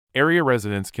Area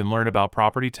residents can learn about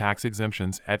property tax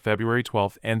exemptions at February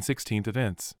 12th and 16th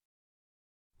events.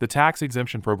 The tax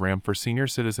exemption program for senior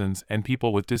citizens and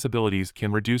people with disabilities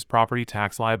can reduce property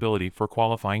tax liability for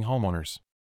qualifying homeowners.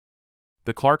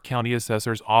 The Clark County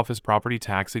Assessor's Office property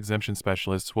tax exemption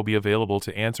specialists will be available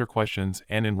to answer questions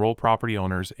and enroll property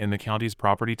owners in the county's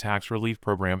property tax relief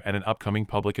program at an upcoming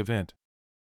public event.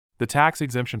 The tax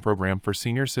exemption program for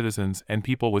senior citizens and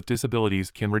people with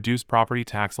disabilities can reduce property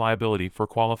tax liability for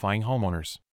qualifying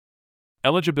homeowners.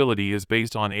 Eligibility is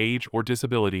based on age or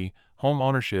disability, home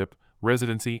ownership,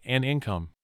 residency, and income.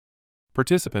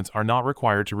 Participants are not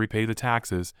required to repay the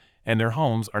taxes, and their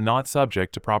homes are not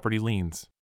subject to property liens.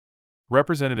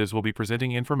 Representatives will be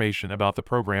presenting information about the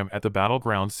program at the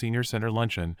Battleground Senior Center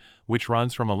Luncheon, which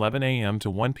runs from 11 a.m.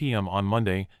 to 1 p.m. on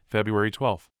Monday, February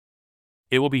 12th.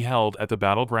 It will be held at the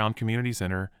Battleground Community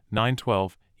Center,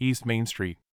 912 East Main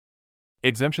Street.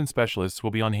 Exemption specialists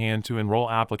will be on hand to enroll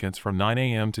applicants from 9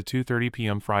 a.m. to 2:30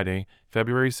 p.m. Friday,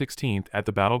 February 16th at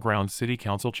the Battleground City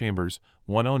Council Chambers,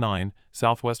 109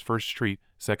 Southwest 1st Street,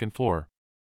 2nd floor.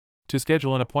 To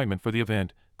schedule an appointment for the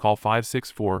event, call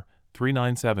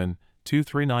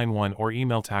 564-397-2391 or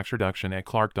email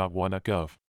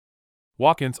taxreduction@clark.wa.gov.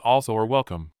 Walk-ins also are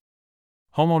welcome.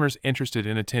 Homeowners interested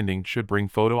in attending should bring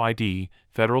photo ID,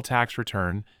 federal tax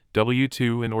return,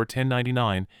 W-2 and/or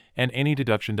 1099, and any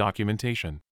deduction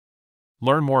documentation.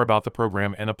 Learn more about the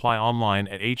program and apply online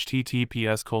at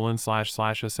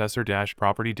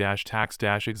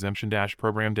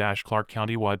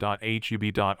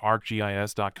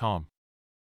https://assessor-property-tax-exemption-program-clarkcountywa.hub.arcgis.com.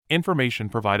 Information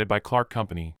provided by Clark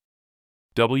Company.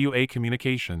 WA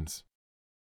Communications.